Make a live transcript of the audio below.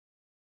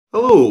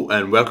Hello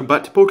and welcome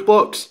back to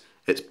Pokeblocks.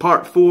 It's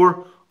part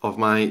 4 of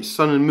my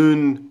Sun and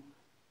Moon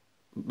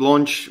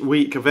launch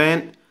week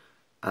event,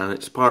 and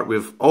it's part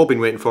we've all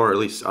been waiting for, at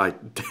least I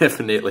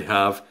definitely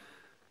have,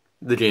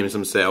 the games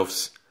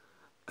themselves.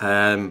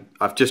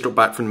 I've just got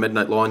back from the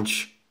midnight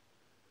launch,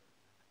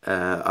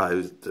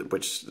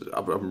 which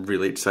I'm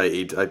really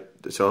excited.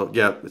 So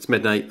yeah, it's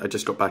midnight, I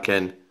just got back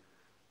in.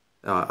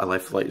 I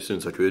left like as soon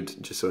as I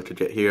could, just so I could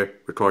get here,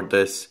 record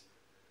this.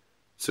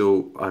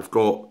 So I've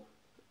got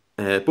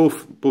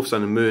both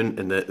Sun and Moon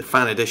in the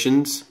fan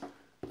editions,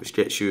 which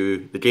gets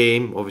you the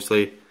game,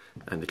 obviously,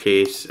 and the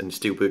case and the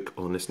steelbook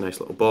on this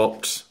nice little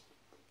box.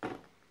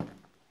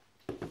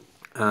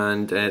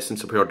 And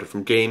since I pre-ordered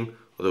from Game,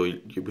 although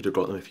you would have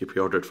got them if you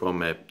pre-ordered from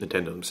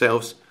Nintendo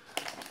themselves,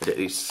 I get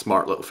these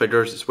smart little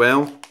figures as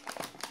well.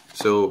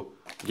 So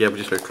yeah, we're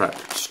just going to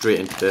crack straight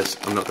into this.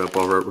 I'm not going to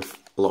bother with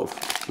a lot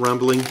of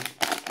rambling.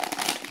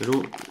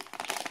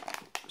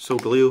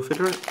 Solgaleo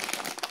figure it.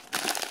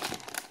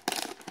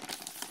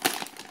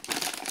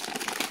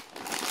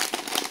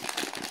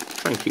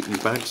 Try and keep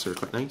these bags, they're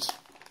quite nice.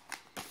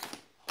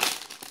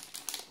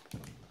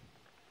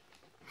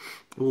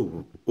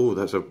 Oh,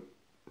 that's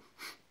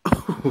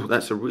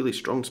a really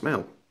strong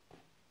smell.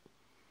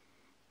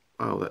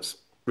 Wow, that's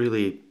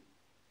really,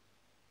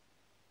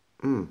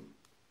 It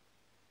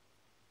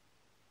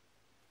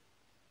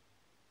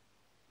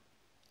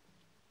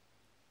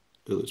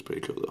looks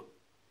pretty cool though.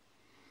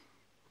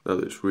 That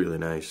looks really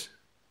nice.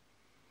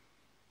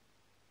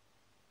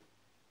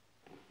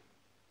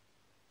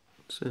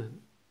 Does it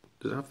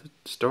have the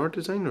star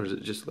design, or is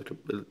it just like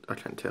I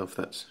can't tell if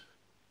that's...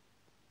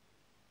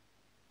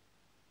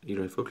 You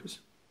know, focus?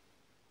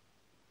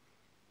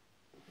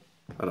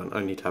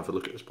 I need to have a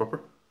look at this proper.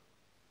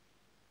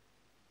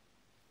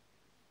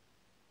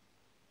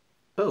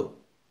 Oh.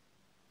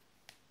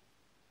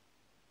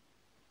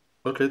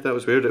 Okay, that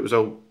was weird, it was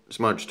all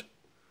smudged.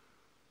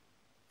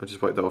 I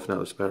just wiped that off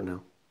now, it's better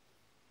now.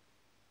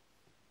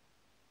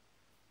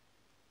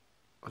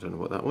 I don't know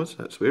what that was,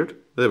 that's weird.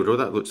 There we go,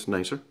 that looks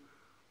nicer.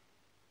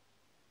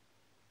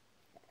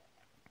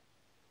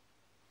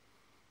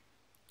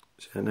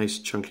 It's a nice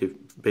chunky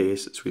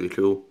base, it's really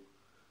cool.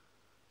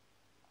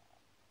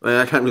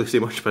 I can't really say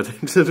much about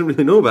it because I don't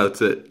really know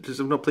about it, because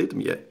I've not played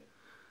them yet.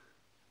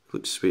 It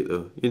looks sweet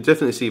though. You can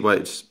definitely see why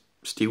it's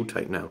steel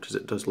type now, because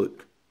it does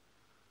look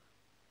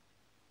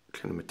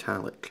kind of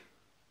metallic.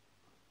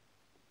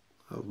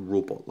 A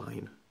robot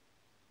line.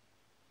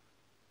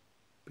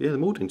 But yeah, the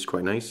moulding's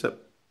quite nice. I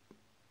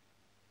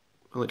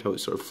like how it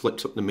sort of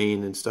flips up the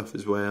mane and stuff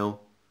as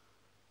well.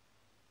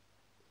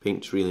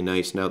 Paint's really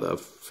nice now that I've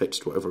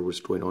fixed whatever was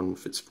going on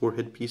with its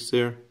forehead piece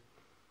there.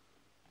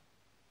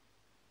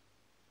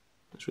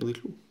 That's really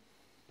cool.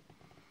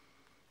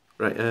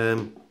 Right,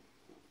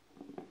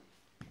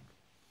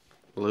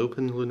 will I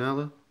open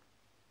Lunala?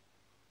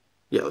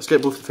 Yeah, let's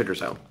get both the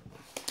figures out.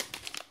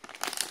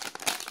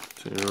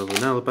 So your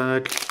Lunala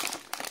bag.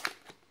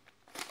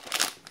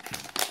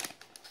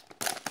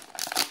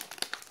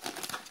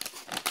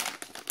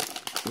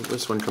 And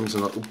this one comes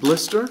in a little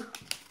blister.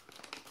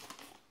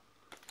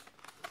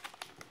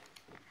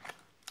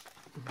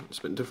 It's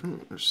a bit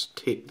different. There's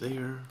tape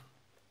there.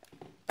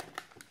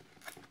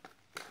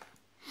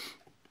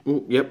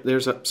 Oh, yep,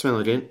 there's that smell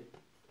again.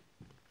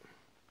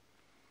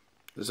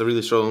 There's a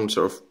really strong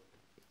sort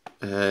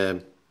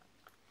of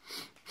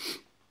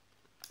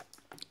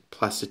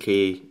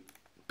plasticky,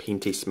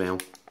 painty smell.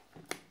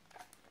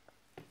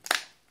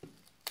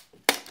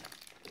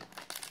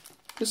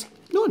 It's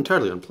not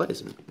entirely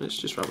unpleasant, it's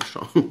just rather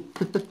strong.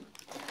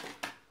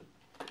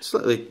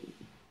 Slightly,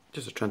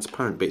 just a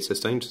transparent base this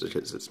time, just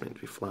because it's meant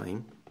to be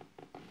flying.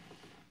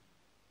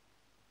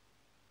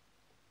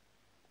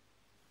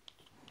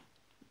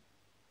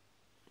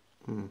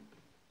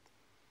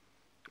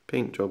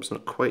 Paint job's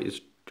not quite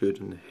as good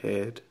in the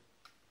head.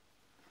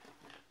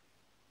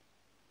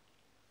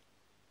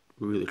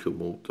 Really cool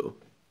mould though.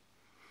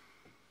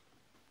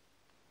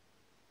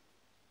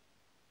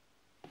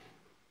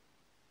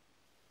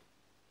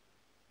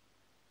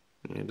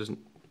 Yeah, it doesn't,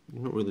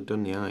 not really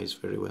done the eyes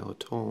very well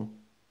at all.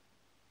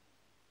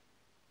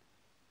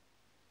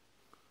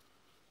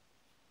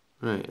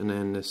 Right, and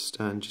then this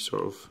stand just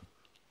sort of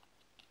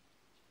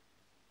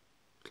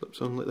clips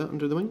on like that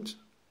under the wings.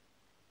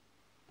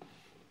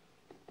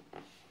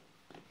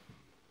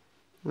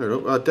 There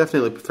we go. I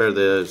definitely prefer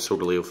the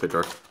Solgaleo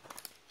figure.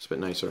 It's a bit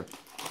nicer.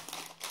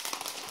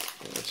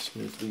 Let's just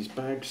move these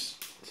bags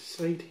to the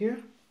side here.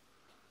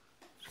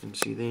 You can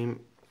see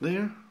them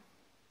there.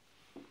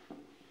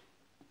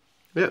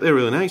 Yeah, they're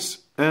really nice.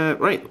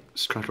 Right,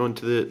 let's crack on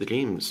to the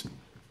games.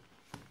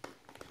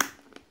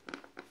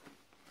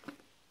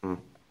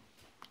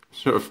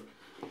 Sort of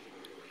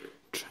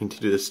trying to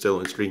do this still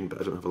on screen, but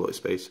I don't have a lot of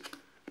space.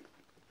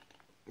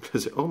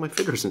 Because all my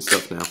figures and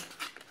stuff now.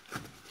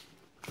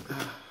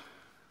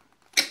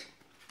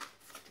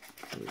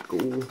 There we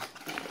go.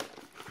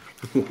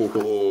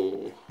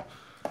 Whoa.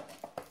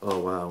 Oh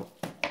wow.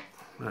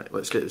 Right,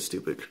 let's get the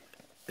steelbook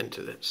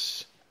into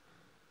this.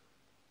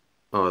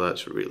 Oh,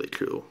 that's really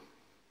cool.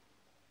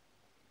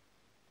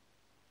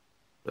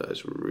 That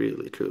is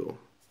really cool.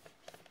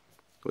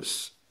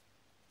 This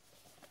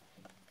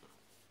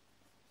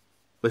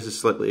is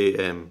slightly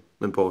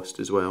embossed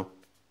as well.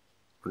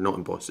 Or not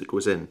embossed, it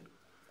goes in.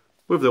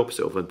 Whatever the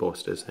opposite of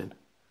embossed is then.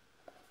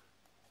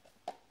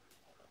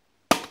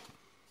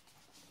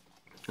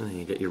 And then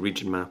you get your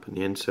region map on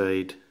the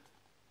inside.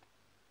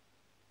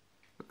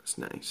 That's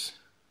nice.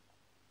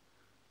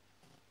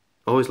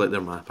 I always like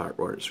their map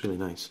artwork, it's really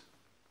nice.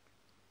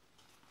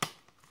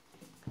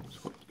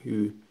 So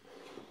you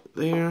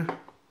there,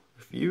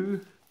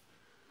 view.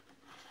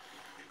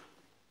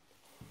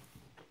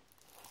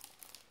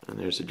 And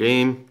there's the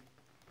game.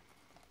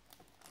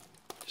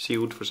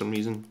 Sealed for some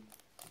reason.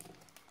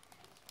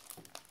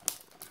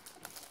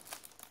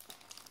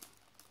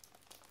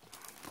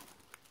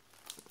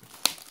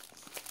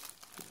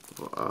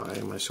 Why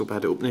am I so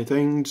bad at opening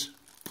things?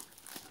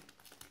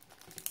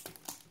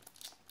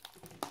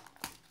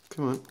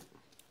 Come on.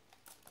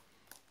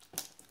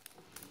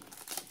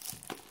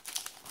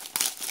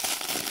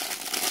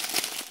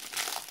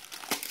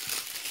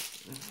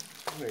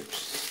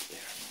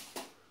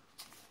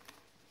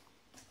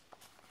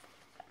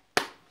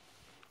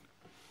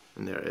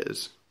 And there it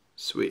is.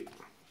 Sweet.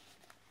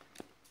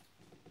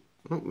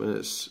 Oh, and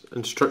it's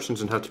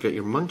instructions on how to get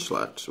your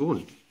munchlax.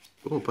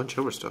 Oh, a bunch of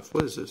other stuff.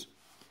 What is this?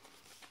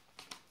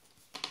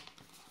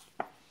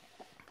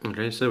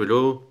 Okay, so there we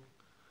go.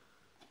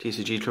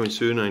 TCG coming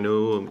soon, I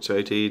know, I'm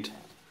excited.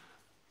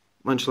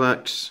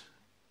 Munchlax,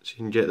 so you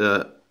can get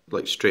that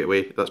like straight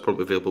away. That's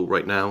probably available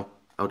right now.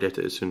 I'll get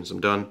it as soon as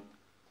I'm done.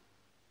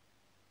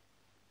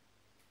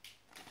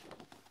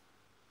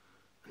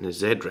 And the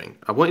Z ring.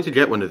 I wanted to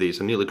get one of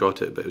these, I nearly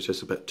got it, but it was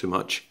just a bit too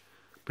much.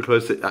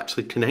 Because it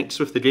actually connects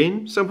with the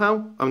game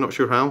somehow. I'm not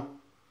sure how.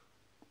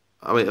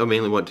 I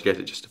mainly want to get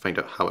it just to find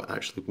out how it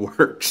actually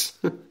works.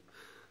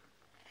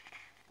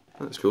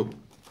 That's cool.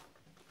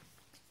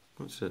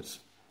 What's this?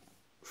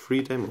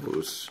 Free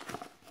demos.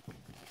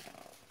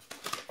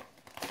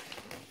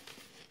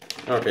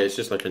 Okay, it's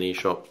just like an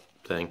eShop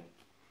thing.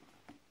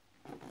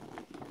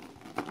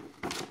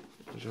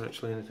 Is there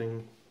actually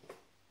anything?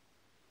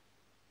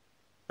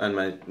 And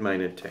my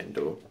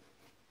Nintendo.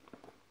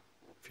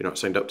 If you're not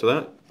signed up to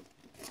that,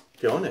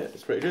 get on it,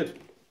 it's pretty good.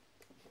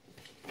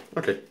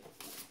 Okay,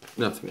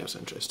 nothing else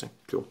interesting,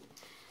 cool.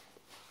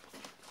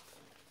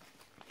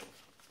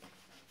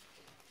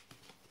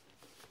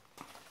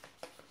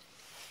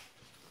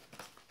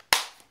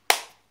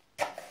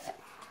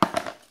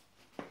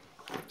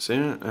 That's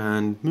there,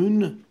 and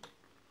Moon.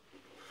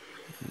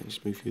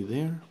 Just move you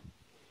there.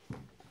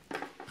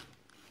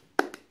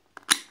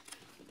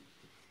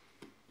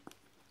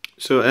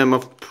 So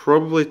I've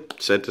probably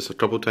said this a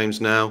couple of times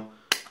now,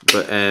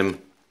 but you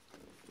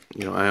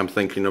know, I am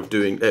thinking of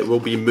doing, it will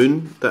be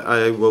Moon that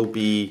I will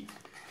be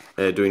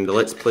doing the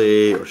Let's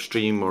Play or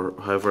stream or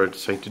however I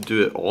decide to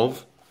do it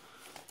of.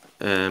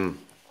 So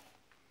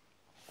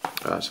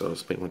I'll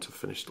explain once I've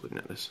finished looking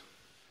at this.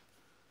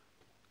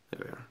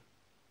 There we are.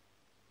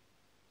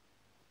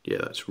 Yeah,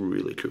 that's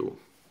really cool.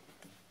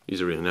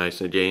 These are really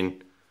nice, and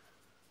again,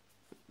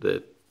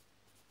 it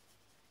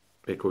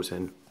goes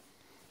in.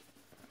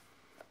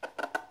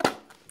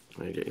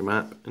 Now you get your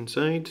map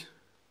inside.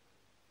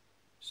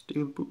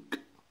 Steelbook.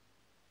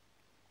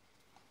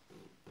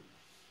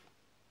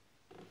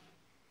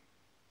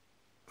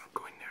 I'm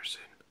going there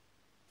soon.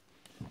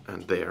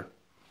 And there.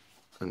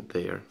 And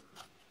there.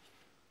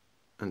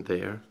 And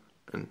there.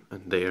 And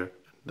there.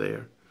 And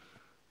there.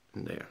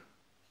 And there.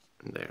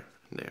 And there.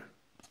 And there.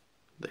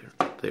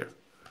 There.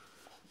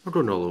 We're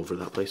going all over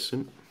that place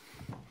soon.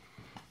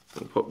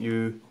 I'll pop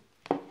you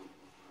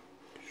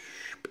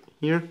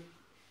here.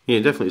 You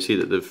can definitely see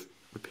that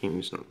the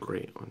painting's not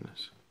great on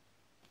this.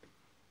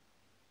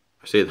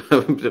 I say that,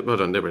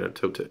 hold on, there we are,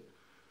 tilt it.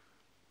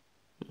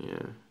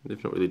 Yeah,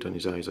 they've not really done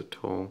his eyes at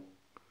all.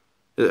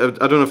 I don't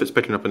know if it's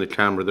picking up in the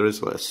camera, there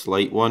is like a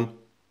slight one.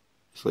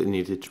 It's like they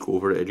needed to go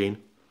over it again.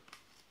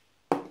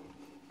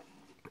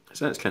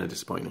 So that's kind of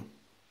disappointing.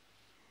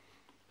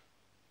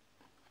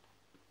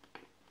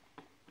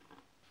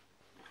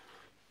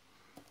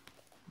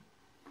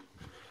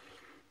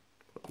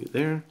 Put you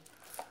there,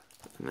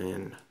 and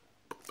then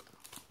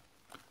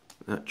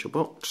that's your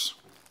box.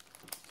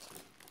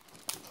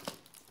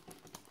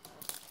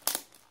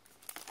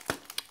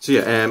 So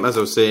yeah, as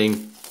I was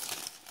saying,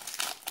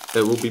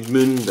 it will be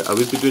Moon that I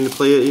would be doing the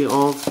play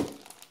of.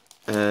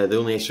 The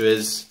only issue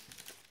is,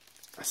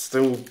 I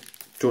still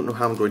don't know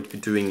how I'm going to be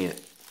doing it.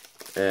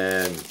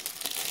 I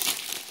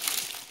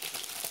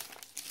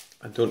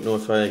don't know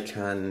if I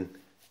can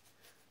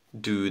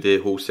do the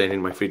whole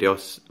sending my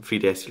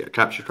 3DS to get a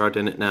capture card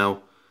in it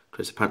now,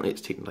 because apparently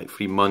it's taken like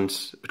 3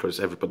 months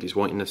because everybody's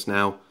wanting this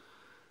now.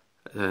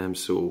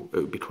 So it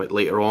would be quite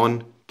later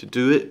on to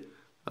do it.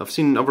 I've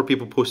seen other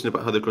people posting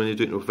about how they're going to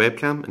do it with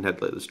webcam and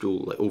had like this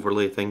dual like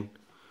overlay thing,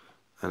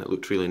 and it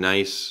looked really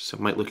nice. So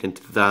I might look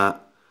into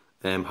that.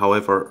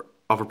 However,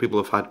 other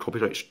people have had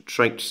copyright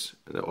strikes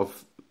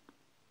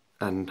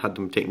and had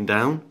them taken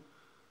down.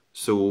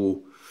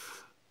 So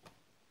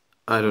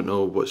I don't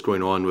know what's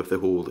going on with the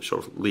whole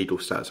sort of legal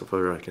status of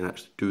whether I can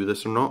actually do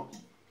this or not.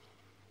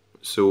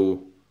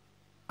 So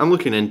I'm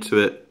looking into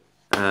it.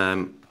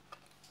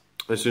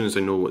 As soon as I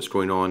know what's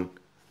going on,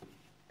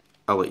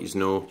 I'll let you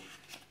know.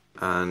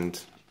 And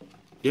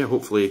yeah,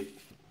 hopefully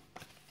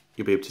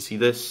you'll be able to see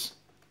this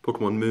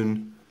Pokémon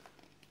Moon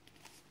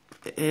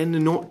in the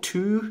not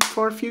too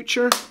far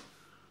future.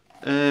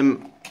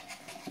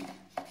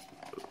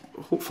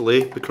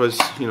 Hopefully, because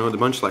you know the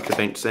Munchlack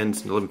event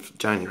ends on the 11th of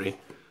January,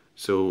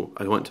 so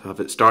I want to have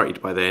it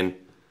started by then.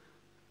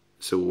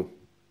 So,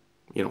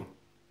 you know,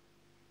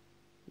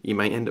 you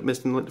might end up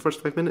missing like the first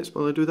 5 minutes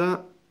while I do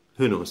that.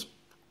 Who knows?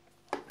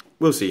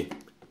 We'll see.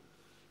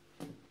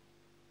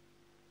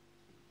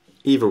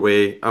 Either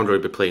way, I'm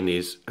going to be playing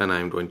these, and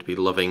I'm going to be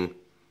loving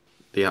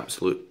the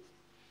absolute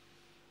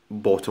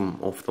bottom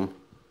of them.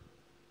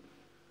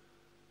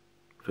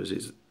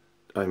 Because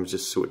I'm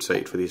just so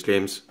excited for these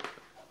games.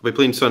 I'll be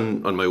playing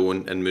Sun on my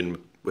own and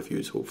Moon with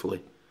you,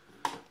 hopefully.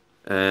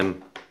 Yeah,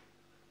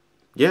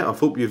 I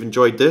hope you've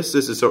enjoyed this.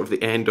 This is sort of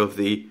the end of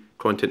the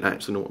content I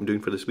actually know what I'm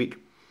doing for this week.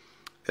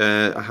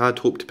 I had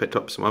hoped to pick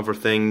up some other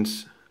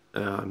things.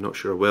 I'm not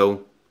sure I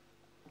will.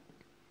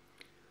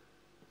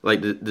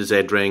 Like the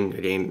Z ring,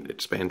 again,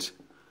 expense.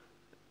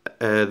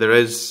 There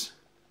is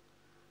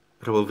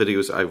a couple of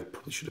videos I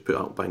probably should have put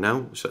out by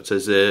now, such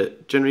as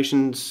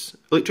Generations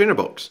Elite Trainer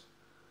Box.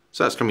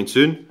 So that's coming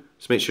soon,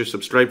 so make sure to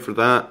subscribe for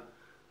that,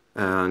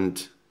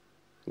 and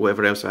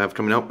whatever else I have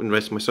coming up in the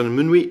rest of my Sun and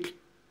Moon week.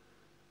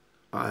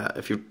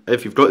 If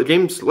you've got the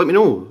games, let me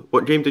know.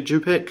 What game did you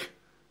pick?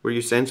 Were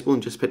you sensible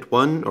and just picked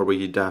one, or were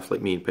you daft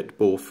like me and picked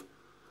both?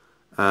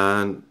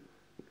 And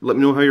let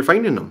me know how you're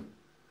finding them.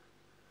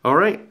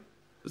 Alright,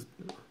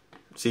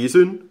 see you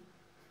soon.